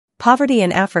Poverty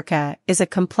in Africa is a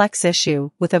complex issue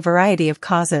with a variety of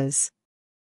causes.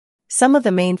 Some of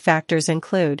the main factors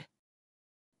include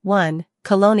 1.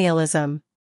 Colonialism.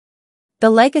 The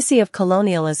legacy of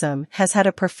colonialism has had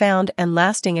a profound and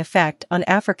lasting effect on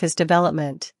Africa's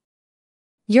development.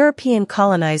 European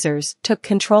colonizers took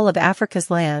control of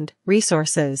Africa's land,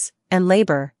 resources, and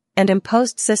labor, and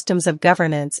imposed systems of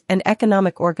governance and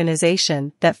economic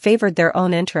organization that favored their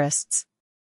own interests.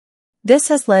 This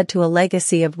has led to a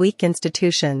legacy of weak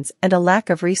institutions and a lack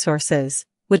of resources,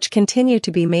 which continue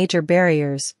to be major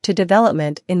barriers to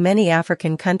development in many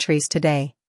African countries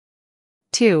today.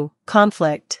 2.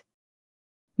 Conflict.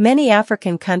 Many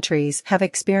African countries have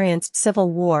experienced civil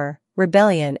war,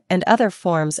 rebellion, and other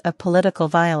forms of political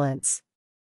violence.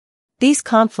 These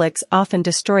conflicts often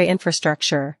destroy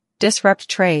infrastructure, disrupt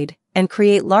trade, and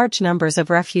create large numbers of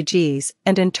refugees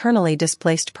and internally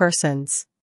displaced persons.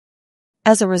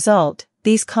 As a result,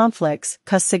 these conflicts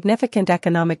cause significant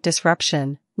economic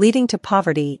disruption, leading to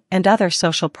poverty and other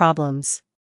social problems.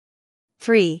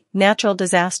 3. Natural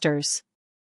disasters.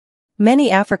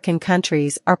 Many African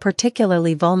countries are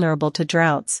particularly vulnerable to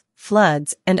droughts,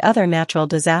 floods, and other natural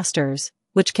disasters,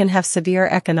 which can have severe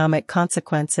economic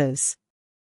consequences.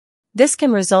 This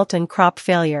can result in crop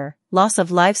failure, loss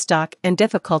of livestock, and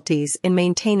difficulties in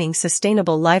maintaining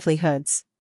sustainable livelihoods.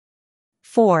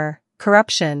 4.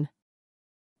 Corruption.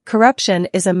 Corruption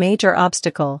is a major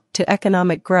obstacle to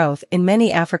economic growth in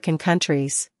many African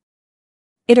countries.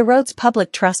 It erodes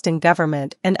public trust in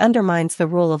government and undermines the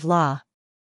rule of law.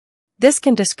 This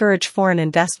can discourage foreign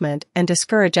investment and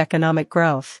discourage economic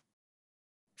growth.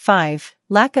 5.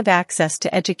 Lack of access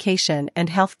to education and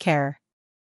health care.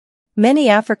 Many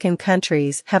African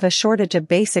countries have a shortage of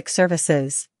basic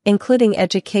services, including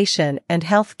education and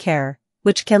health care,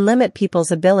 which can limit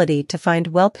people's ability to find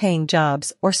well-paying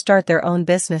jobs or start their own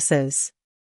businesses.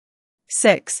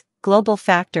 6. Global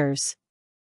factors.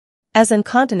 As a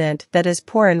continent that is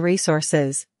poor in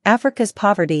resources, Africa's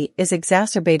poverty is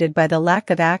exacerbated by the lack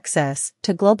of access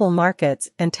to global markets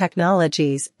and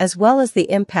technologies, as well as the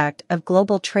impact of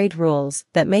global trade rules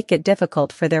that make it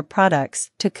difficult for their products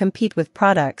to compete with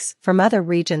products from other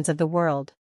regions of the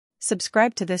world.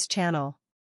 Subscribe to this channel.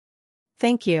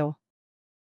 Thank you.